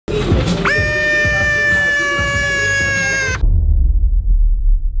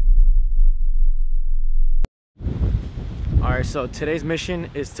so today's mission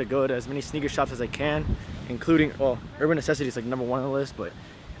is to go to as many sneaker shops as I can, including, well, Urban Necessity is like #1 on the list, but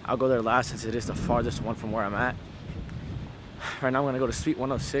I'll go there last since it is the farthest one from where I'm at. Right now I'm gonna go to Suite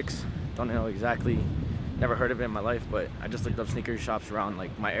 106. Don't know exactly, never heard of it in my life, but I just looked up sneaker shops around like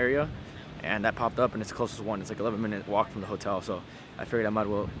my area, and that popped up, and it's the closest one. It's like 11-minute walk from the hotel, so I figured I might as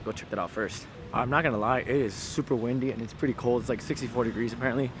well go check that out first. I'm not gonna lie, it is super windy and it's pretty cold. It's like 64 degrees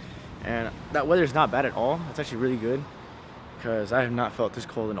apparently, and that weather is not bad at all. It's actually really good because I have not felt this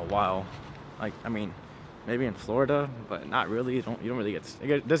cold in a while. Like, I mean, maybe in Florida, but not really. You don't really get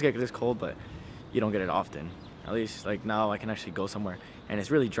it does get this cold, but you don't get it often. At least like now I can actually go somewhere, and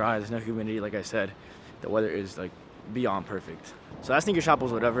it's really dry. There's no humidity. Like I said, the weather is like beyond perfect. So that sneaker shop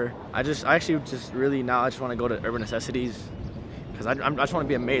was whatever. I actually just really now I just want to go to Urban Necessities because I just want to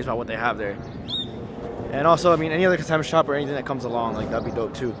be amazed by what they have there. And also, I mean, any other consignment shop or anything that comes along, like that'd be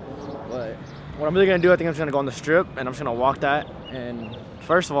dope too. But what I'm really gonna do, I think I'm just gonna go on the strip and I'm just gonna walk that, and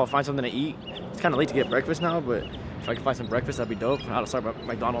first of all find something to eat. It's kind of late to get breakfast now, but if I can find some breakfast, that'd be dope. I'll start by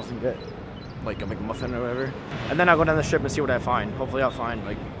McDonald's and get like a McMuffin or whatever, and then I'll go down the strip and see what I find. Hopefully I'll find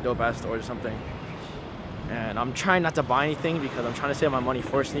like dope ass stores or something. And I'm trying not to buy anything because I'm trying to save my money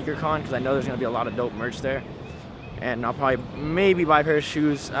for SneakerCon, because I know there's gonna be a lot of dope merch there. And I'll probably maybe buy a pair of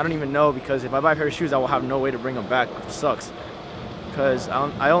shoes. I don't even know, because if I buy a pair of shoes I will have no way to bring them back, which sucks. Because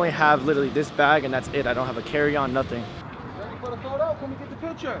I only have literally this bag and that's it. I don't have a carry-on, nothing. Ready for the photo? Can we get the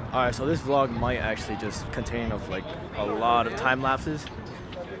picture? Alright, so this vlog might actually just contain of like a lot of time lapses,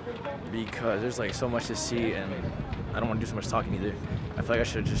 because there's like so much to see and I don't want to do so much talking either. I feel like I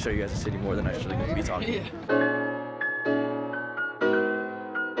should just show you guys the city more than I should be talking. Yeah.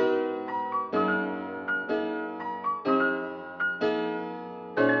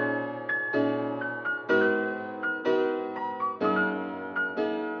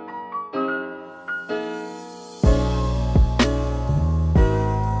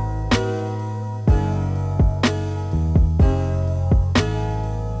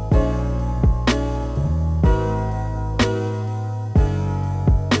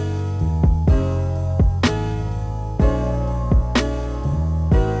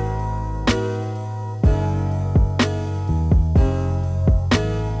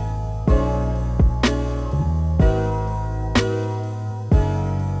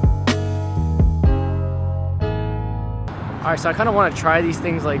 Alright, so I kind of want to try these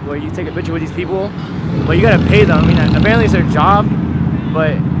things like where you take a picture with these people, but you gotta pay them. I mean, apparently it's their job,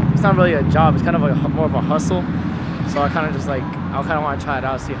 but it's not really a job. It's kind of like more of a hustle. So I kind of just like, I kind of want to try it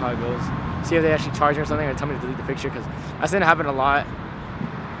out, see how it goes. See if they actually charge me or something, or tell me to delete the picture, because I've seen it happen a lot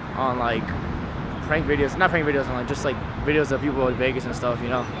on like prank videos, not prank videos, on like just like videos of people in Vegas and stuff, you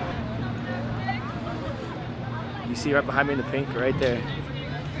know. You see right behind me in the pink, right there.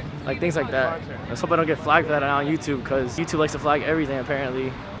 Like things like that. Let's hope I don't get flagged for that on YouTube, because YouTube likes to flag everything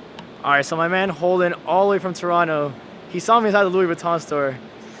apparently. Alright, so my man Holden, all the way from Toronto, he saw me inside the Louis Vuitton store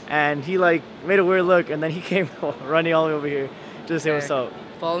and he like made a weird look, and then he came running all the way over here just to say what's up.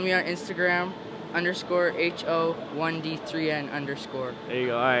 Follow me on Instagram _HO1D3N_. There you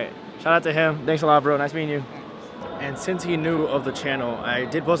go. Alright, shout out to him. Thanks a lot, bro. Nice meeting you. And since he knew of the channel, I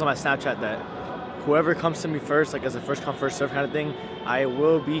did post on my Snapchat that whoever comes to me first, like as a first come first serve kind of thing, I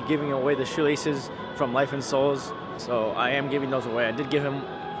will be giving away the shoelaces from Life and Souls. So I am giving those away. I did give him,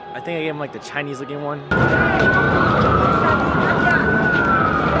 I think I gave him like the Chinese looking one.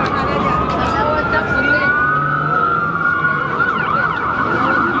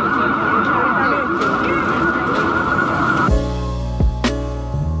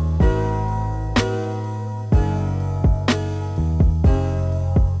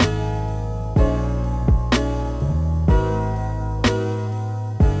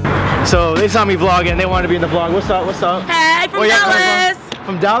 So they saw me vlogging, they wanted to be in the vlog. What's up, what's up? Hey, from Dallas.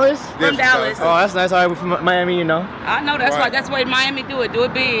 From Dallas? From Dallas. Oh, that's nice. All right, we're from Miami, you know. I know, that's right. That's why Miami do it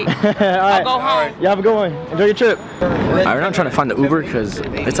big. All right. I'll go home. Yeah, have a good one. Enjoy your trip. All right, right now I'm trying to find the Uber, because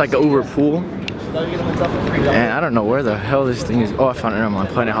it's like the Uber pool. And I don't know where the hell this thing is. Oh, I found it on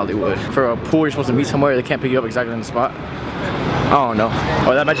Planet Hollywood. For a pool, you're supposed to meet somewhere. They can't pick you up exactly on the spot. I don't know.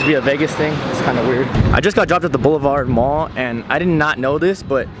 Oh, that might just be a Vegas thing. It's kind of weird. I just got dropped at the Boulevard Mall, and I did not know this,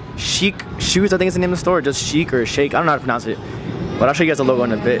 but Chic Shoes, I think is the name of the store, just Chic or Shake, I don't know how to pronounce it, but I'll show you guys the logo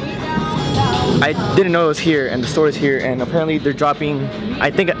in a bit. I didn't know it was here, and the store is here, and apparently they're dropping,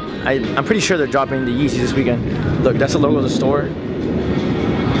 I'm pretty sure they're dropping the Yeezys this weekend. Look, that's the logo of the store.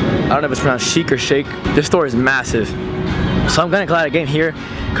 I don't know if it's pronounced Chic or Shake. This store is massive, so I'm kind of glad I came here,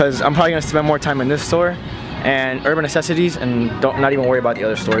 because I'm probably going to spend more time in this store and Urban Necessities, and not even worry about the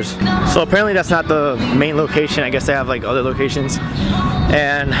other stores. So apparently that's not the main location. I guess they have like other locations,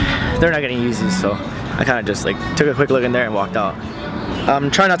 and they're not getting Yeezys, so I I kind of just like took a quick look in there and walked out. I'm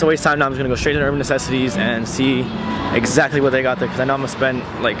trying not to waste time now. I'm just gonna go straight into Urban Necessities and see exactly what they got there, because I know I'm gonna spend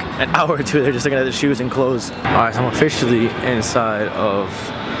like an hour or two there just looking at the shoes and clothes. Alright, so I'm officially inside of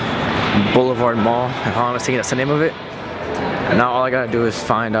Boulevard Mall. If I'm honestly, that's the name of it. And now all I gotta do is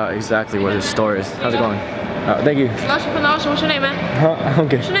find out exactly where this store is. How's it going? Thank you. Lotion from the ocean. What's your name, man? I'm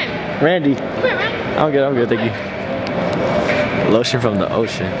good. What's your name? Randy. Come here, man. I'm good, thank you. Lotion from the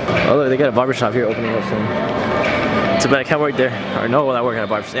ocean. Oh look, they got a barbershop here opening up soon. Too bad I can't work there. Or no, I work at a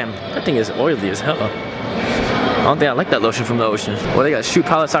barbershop. Damn, that thing is oily as hell. I don't think I like that lotion from the ocean. Well, they got shoe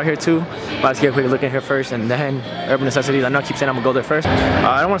palettes out here too. Let's get a quick look in here first, and then Urban Necessities. I know I keep saying I'm gonna go there first.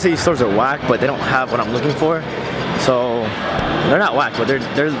 I don't want to say these stores are whack, but they don't have what I'm looking for. So they're not whack, but they're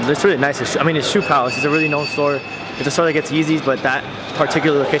really nice. I mean, it's shoe palettes. It's a really known store. It's a store that gets Yeezys, but that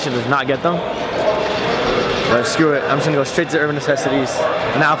particular location does not get them. But screw it. I'm just gonna go straight to Urban Necessities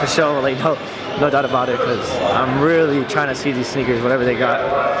now for sure. Like no doubt about it, because I'm really trying to see these sneakers, whatever they got.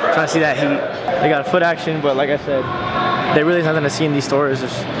 Trying to see that heat. They got a foot action, but like I said, there really is nothing to see in these stores.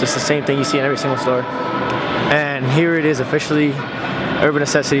 It's just the same thing you see in every single store. And here it is officially, Urban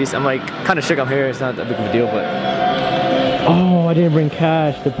Necessities. I'm like kind of shook I'm here. It's not that big of a deal, but oh, I didn't bring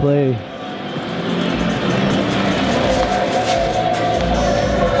cash to play.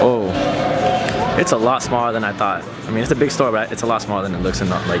 Oh, it's a lot smaller than I thought. I mean, it's a big store, but it's a lot smaller than it looks in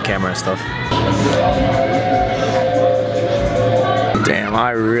the like camera and stuff. Damn, I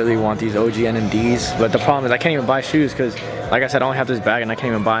really want these OG NMDs, but the problem is I can't even buy shoes because, like I said, I only have this bag and I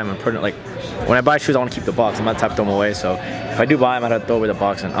can't even buy them and put it like. When I buy shoes, I want to keep the box. I'm not the type to throw them away, so if I do buy them, I'd have to throw away the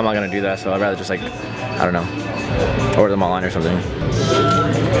box, and I'm not gonna do that. So I'd rather just like, I don't know, order them online or something.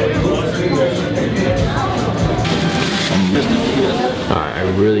 Alright, I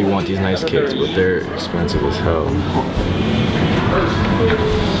really want these nice kicks, but they're expensive as hell.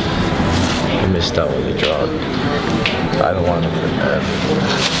 I missed out when they dropped. I don't want them for that.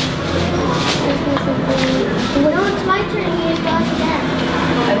 No, it's my turn. You got that.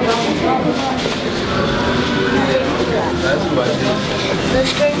 The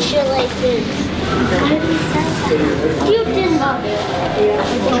skirt shit like this. You didn't.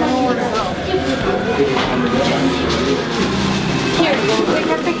 Here, take a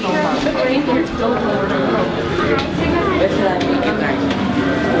picture of the green here.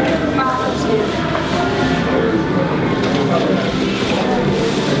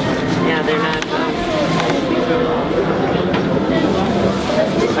 Yeah, they're not.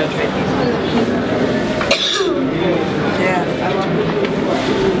 Yeah,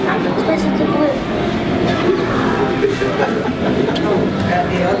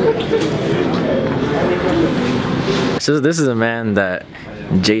 I love it. So this is a man that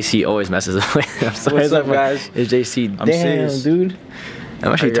JC always messes with. What's up, guys? It's JC. I'm Damn, serious. dude.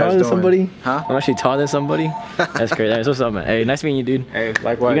 I'm actually taller than somebody. Huh? I'm actually taller than somebody. That's crazy. What's up, man? Hey, nice meeting you, dude. Hey, You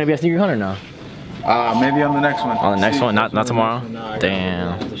likewise. gonna be a sneaker hunter now? Maybe on the next one. On the next one? Not tomorrow?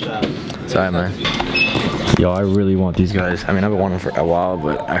 Damn. Sorry, man. Yo, I really want these guys. I mean, I've been wanting them for a while,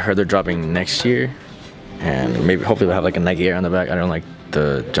 but I heard they're dropping next year. And maybe, hopefully they'll have like a Nike Air on the back. I don't like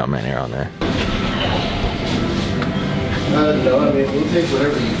the Jumpman Air on there. No, I mean, we'll take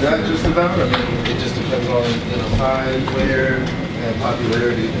whatever you got just about. I mean, it just depends on, you know, size, wear, and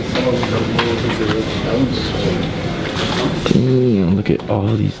popularity. Some of them don't move because Damn, look at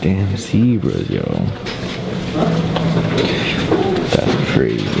all these damn zebras, yo. That's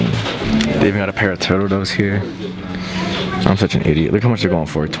crazy. They even got a pair of turtle doves here. I'm such an idiot. Look how much they're going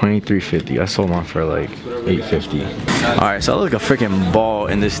for. $23.50. I sold mine for like $8.50. Alright, so I look like a freaking ball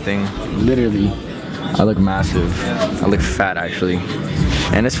in this thing. Literally. I look massive. I look fat actually.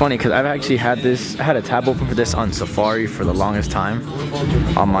 And it's funny because I've actually had this, I had a tab open for this on Safari for the longest time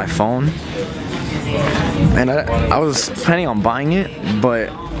on my phone. And I was planning on buying it, but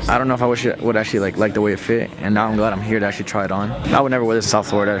I don't know if I would actually like the way it fit. And now I'm glad I'm here to actually try it on. I would never wear this to South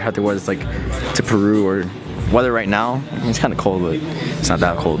Florida. I'd have to wear this like to Peru or weather right now. I mean, it's kind of cold, but it's not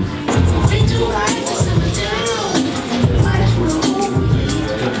that cold.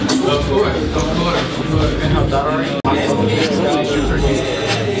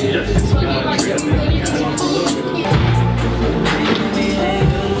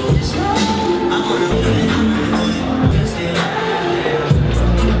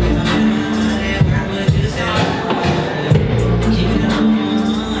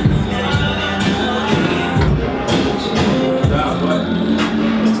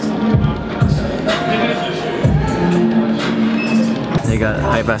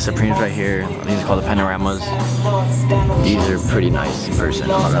 best Supremes right here. These are called the Panoramas. These are pretty nice in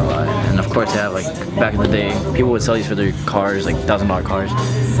person, I'm not gonna lie. And of course they have like, back in the day, people would sell these for their cars, like $1,000 cars.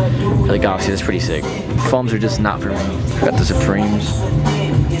 For the Galaxy, that's pretty sick. Foams are just not for me. Got the Supremes.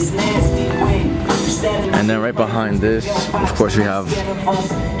 And then right behind this, of course we have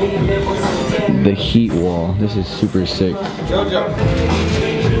the Heat Wall. This is super sick. Of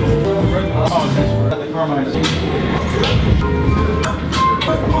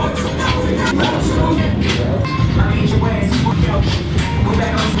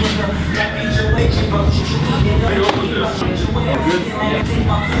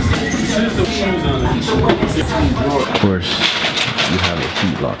course, you have a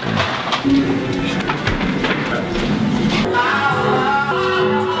heat locker.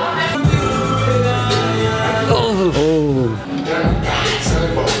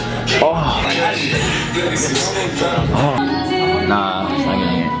 Nah, it's not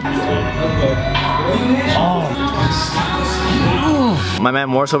getting it. My man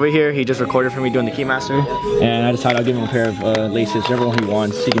Morse over here, he just recorded for me doing the Keymaster. And I decided I'll give him a pair of laces, whichever one he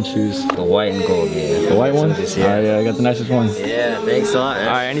wants, he can choose. The white and gold, yeah. The white one? Yeah. Alright, yeah, I got the nicest one. Yeah, thanks a lot.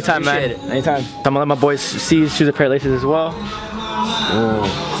 Alright, anytime, man. Anytime. I'm gonna let my boys see, choose a pair of laces as well. Oh,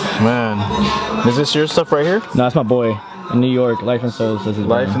 man. Is this your stuff right here? No, that's my boy. In New York, Life and Soul.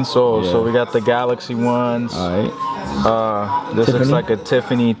 Life and Soul. Yeah. So we got the Galaxy ones. Alright. This Tiffany? looks like a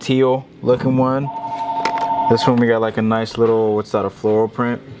Tiffany teal looking one. This one we got like a nice little, what's that, a floral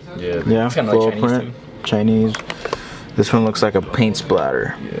print? Yeah. Yeah, it's kinda floral like Chinese print. Chinese. This one looks like a paint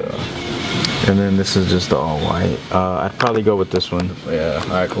splatter. Yeah. And then this is just the all white. I'd probably go with this one. Yeah.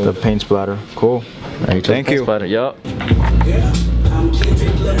 Alright, cool. The paint splatter. Cool. Right, thank you. Splatter. Yup.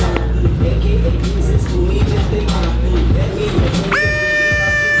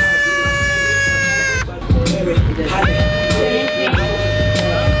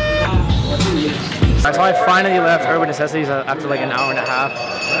 So I finally left Urban Necessities after like an hour and a half.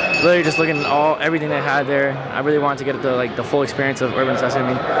 Literally just looking at everything they had there. I really wanted to get the full experience of Urban Necessities.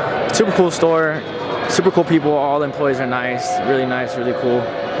 I mean, super cool store, super cool people. All the employees are nice, really cool.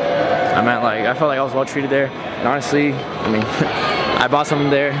 I meant like I felt like I was well treated there. And honestly, I mean, I bought something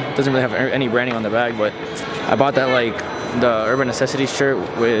there. It doesn't really have any branding on the bag, but I bought that like the Urban Necessities shirt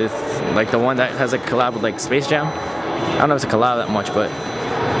with like the one that has a collab with like Space Jam. I don't know if it's a collab that much, but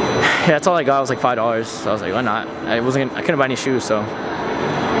yeah, that's all I got. It was like $5. So I was like, why not? I couldn't buy any shoes, so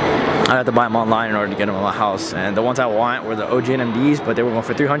I had to buy them online in order to get them in my house. And the ones I want were the OG NMDs, but they were going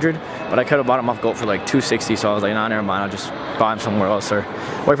for $300. But I could have bought them off Goat for like $260. So I was like, nah, never mind. I'll just buy them somewhere else or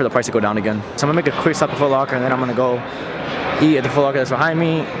wait for the price to go down again. So I'm gonna make a quick stop at Foot Locker, and then I'm gonna go eat at the Foot Locker that's behind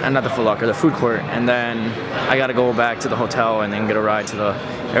me, and not the Foot Locker, the food court. And then I gotta go back to the hotel and then get a ride to the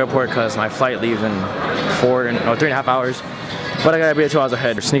airport because my flight leaves in 3.5 hours. But I gotta be 2 hours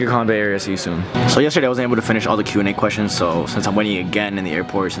ahead. SneakerCon Bay Area, see you soon. So yesterday I wasn't able to finish all the Q&A questions, so since I'm waiting again in the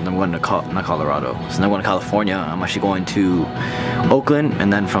airport, since I'm going to not Colorado, since I'm going to California, I'm actually going to Oakland,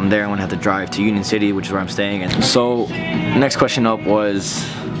 and then from there I'm gonna have to drive to Union City, which is where I'm staying. And so next question up was,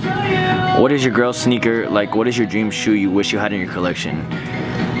 what is your girl's sneaker, like what is your dream shoe you wish you had in your collection?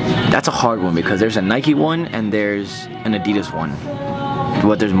 That's a hard one because there's a Nike one and there's an Adidas one.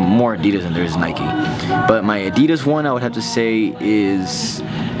 But there's more Adidas than there is Nike. But my Adidas one I would have to say is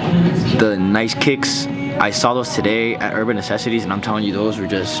the Nice Kicks. I saw those today at Urban Necessities and I'm telling you, those were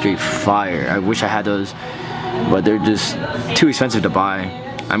just straight fire. I wish I had those, but they're just too expensive to buy.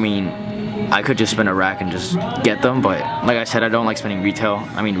 I mean, I could just spend a rack and just get them, but like I said, I don't like spending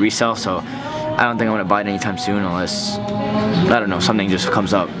resale, so I don't think I'm gonna buy it anytime soon unless, I don't know, something just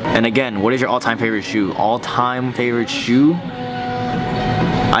comes up. And again, what is your all-time favorite shoe? All-time favorite shoe?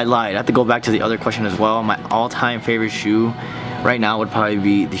 I lied. I have to go back to the other question as well. My all-time favorite shoe right now would probably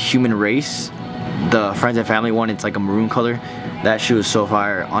be the Human Race, the Friends and Family one. It's like a maroon color. That shoe is so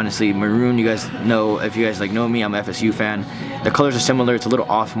fire. Honestly, maroon, you guys know, if you guys like know me, I'm an FSU fan. The colors are similar. It's a little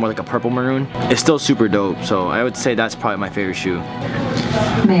off, more like a purple maroon. It's still super dope, so I would say that's probably my favorite shoe.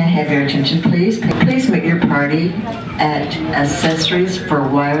 May I have your attention, please? Please meet your party at Accessories for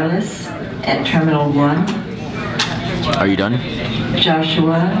Wireless at Terminal 1. Are you done?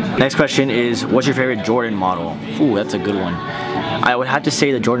 Joshua. Next question is, what's your favorite Jordan model? Ooh, that's a good one. I would have to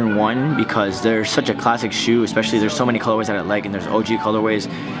say the Jordan 1 because they're such a classic shoe, especially there's so many colorways that I like, and there's OG colorways.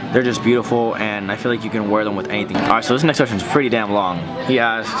 They're just beautiful, and I feel like you can wear them with anything. Alright, so this next question is pretty damn long. He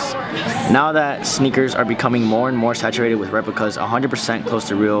asks, now that sneakers are becoming more and more saturated with replicas 100% close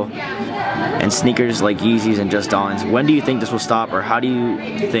to real, and sneakers like Yeezys and Just Dons, when do you think this will stop, or how do you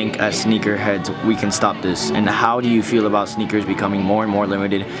think as sneakerheads we can stop this? And how do you feel about sneakers becoming more and more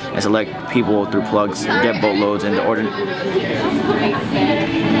limited and select people through plugs get boatloads and the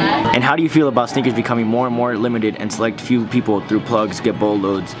And how do you feel about sneakers becoming more and more limited and select few people through plugs get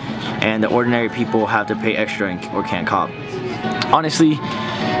boatloads and the ordinary people have to pay extra or can't cop? Honestly,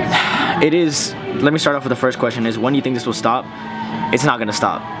 it is. Let me start off with the first question: is when do you think this will stop? It's not gonna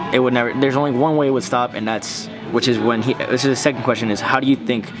stop. It would never. There's only one way it would stop, and that's which is when he. This is the second question: is how do you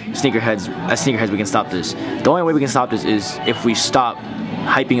think sneakerheads, as sneakerheads, we can stop this? The only way we can stop this is if we stop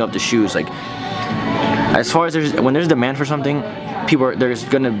hyping up the shoes. Like, as far as when there's demand for something, there's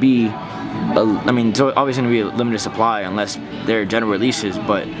gonna be. I mean, it's always gonna be a limited supply unless they're general releases.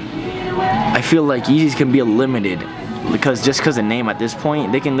 But I feel like Yeezys can be limited. Because just because the name at this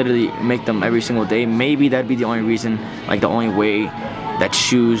point, they can literally make them every single day. Maybe that'd be the only reason, like the only way that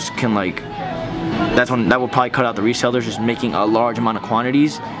shoes can like, that would probably cut out the resellers just making a large amount of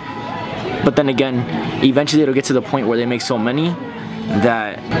quantities. But then again, eventually it'll get to the point where they make so many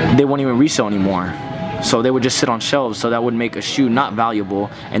that they won't even resell anymore. So they would just sit on shelves, so that would make a shoe not valuable,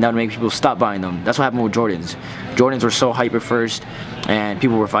 and that would make people stop buying them. That's what happened with Jordans. Jordans were so hype at first, and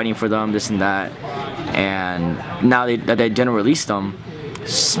people were fighting for them, this and that. And now that they general released them,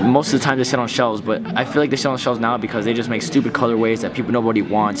 most of the time they sit on shelves, but I feel like they sit on shelves now because they just make stupid colorways that nobody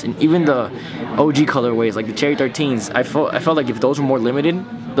wants. And even the OG colorways, like the Cherry 13s, I felt like if those were more limited,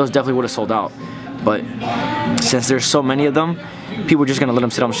 those definitely would have sold out. But since there's so many of them, people are just gonna let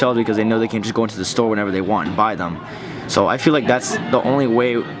them sit on shelves because they know they can just go into the store whenever they want and buy them. So I feel like that's the only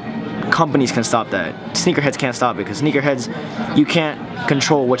way companies can stop that. Sneakerheads can't stop it, because sneakerheads, you can't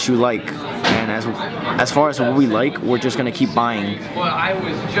control what you like. And as far as what we like, we're just gonna keep buying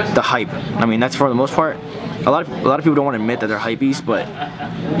the hype. I mean, that's for the most part. A lot of people don't want to admit that they're hypebeasts, but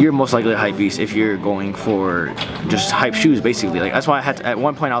you're most likely a hypebeast if you're going for just hype shoes, basically. Like, that's why I had to, at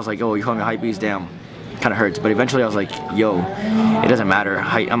one point I was like, oh, you're calling me a hypebeast, damn, kind of hurts. But eventually I was like, yo, it doesn't matter.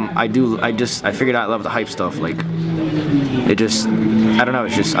 I figured out I love the hype stuff. Like, it just, I don't know,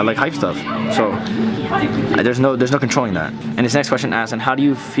 it's just, I like hype stuff. So there's no controlling that. And this next question asks, and how do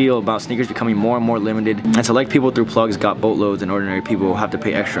you feel about sneakers becoming more and more limited and select people through plugs got boatloads and ordinary people have to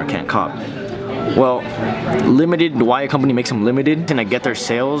pay extra and can't cop? Well, limited, why a company makes them limited, to get their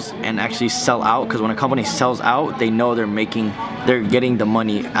sales and actually sell out, because when a company sells out, they know they're getting the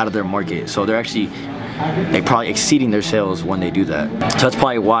money out of their market. So they're probably exceeding their sales when they do that. So that's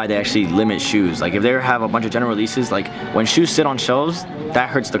probably why they actually limit shoes. Like, if they have a bunch of general releases, like when shoes sit on shelves, that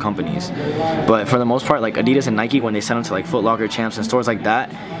hurts the companies. But for the most part, like Adidas and Nike, when they send them to like Foot Locker, Champs, and stores like that,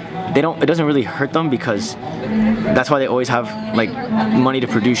 it doesn't really hurt them, because that's why they always have like money to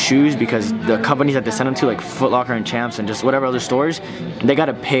produce shoes, because the companies that they send them to, like Foot Locker and Champs and just whatever other stores, they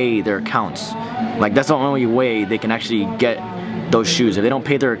gotta pay their accounts. Like, that's the only way they can actually get those shoes. If they don't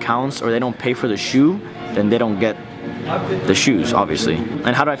pay their accounts or they don't pay for the shoe, then they don't get the shoes, obviously.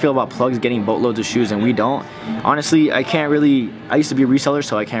 And how do I feel about plugs getting boatloads of shoes and we don't? Honestly, I used to be a reseller,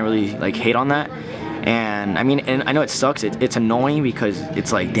 so I can't really like hate on that. And I mean, and I know it sucks. It's annoying because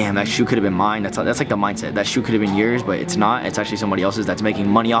it's like, damn, that shoe could have been mine. That's like the mindset. That shoe could have been yours, but it's not. It's actually somebody else's that's making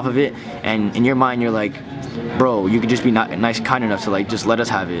money off of it. And in your mind, you're like, bro, you could just be kind enough to like just let us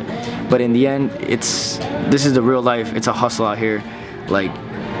have it. But in the end, this is the real life. It's a hustle out here. Like,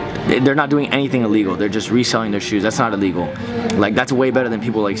 they're not doing anything illegal. They're just reselling their shoes. That's not illegal. Like, that's way better than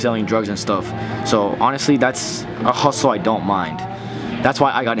people like selling drugs and stuff. So honestly, that's a hustle I don't mind. That's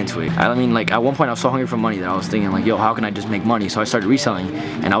why I got into it. I mean, like, at one point I was so hungry for money that I was thinking like, yo, how can I just make money? So I started reselling,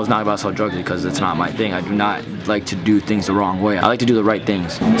 and I was not about to sell drugs because it's not my thing. I do not like to do things the wrong way. I like to do the right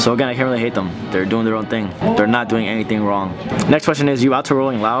things. So again, I can't really hate them. They're doing their own thing. They're not doing anything wrong. Next question is, you out to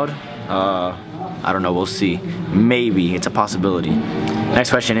Rolling Loud? I don't know, we'll see. Maybe, it's a possibility.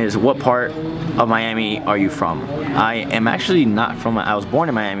 Next question is, what part of Miami are you from? I am actually not from, I was born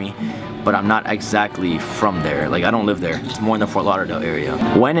in Miami, but I'm not exactly from there. Like, I don't live there. It's more in the Fort Lauderdale area.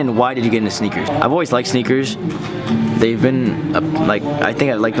 When and why did you get into sneakers? I've always liked sneakers. They've been, like, I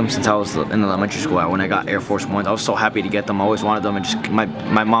think I liked them since I was in elementary school. When I got Air Force Ones, I was so happy to get them. I always wanted them, and just my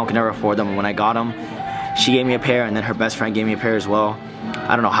mom could never afford them. And when I got them, she gave me a pair, and then her best friend gave me a pair as well.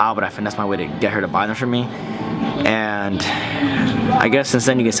 I don't know how, but I finessed my way to get her to buy them for me. And I guess since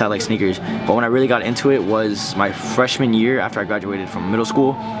then you can say I like sneakers. But when I really got into it was my freshman year after I graduated from middle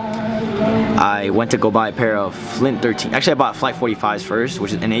school. I went to go buy a pair of Flint 13. Actually, I bought Flight 45s first,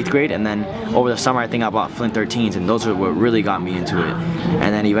 which is in 8th grade, and then over the summer I think I bought Flint 13s, and those are what really got me into it.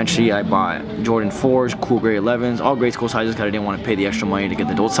 And then eventually I bought Jordan 4s, cool grade 11s, all grade school sizes because I didn't want to pay the extra money to get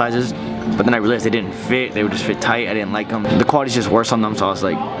the adult sizes. But then I realized they didn't fit, they would just fit tight, I didn't like them. The quality's just worse on them, so I was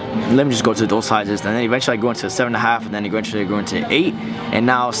like, let me just go to adult sizes. And then eventually I grew into 7.5, and then eventually I grew into 8, and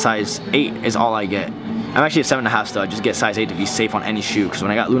now size 8 is all I get. I'm actually a 7.5 still. I just get size 8 to be safe on any shoe, because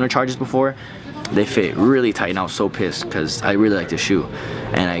when I got lunar charges before, They fit really tight and I was so pissed because I really like the shoe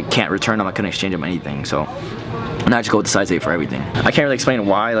and I can't return them. I couldn't exchange them or anything, so and I just go with the size 8 for everything. I can't really explain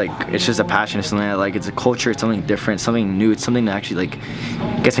why. Like, it's just a passion. It's something I like. It's a culture. It's something different, something new. It's something that actually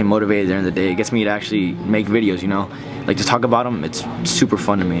like gets me motivated at the end of the day. It gets me to actually make videos, you know, like to talk about them. It's super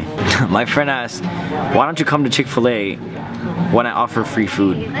fun to me. My friend asked, why don't you come to Chick-fil-A when I offer free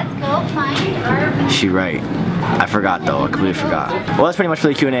food? She right. I forgot though. I completely forgot. Well, that's pretty much for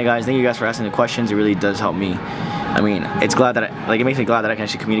the Q&A, guys. Thank you guys for asking the questions. It really does help me. I mean, it's glad that it makes me glad that I can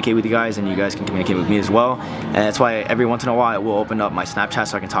actually communicate with you guys and you guys can communicate with me as well. And that's why every once in a while I will open up my Snapchat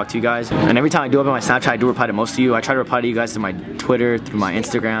so I can talk to you guys. And every time I do open my Snapchat, I do reply to most of you. I try to reply to you guys through my Twitter, through my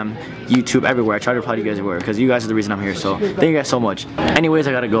Instagram, YouTube, everywhere. I try to reply to you guys everywhere because you guys are the reason I'm here. So thank you guys so much. Anyways,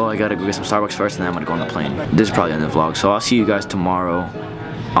 I gotta go. I gotta go get some Starbucks first and then I'm gonna go on the plane. This is probably the end of the vlog. So I'll see you guys tomorrow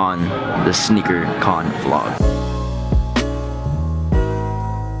on the Sneaker Con vlog.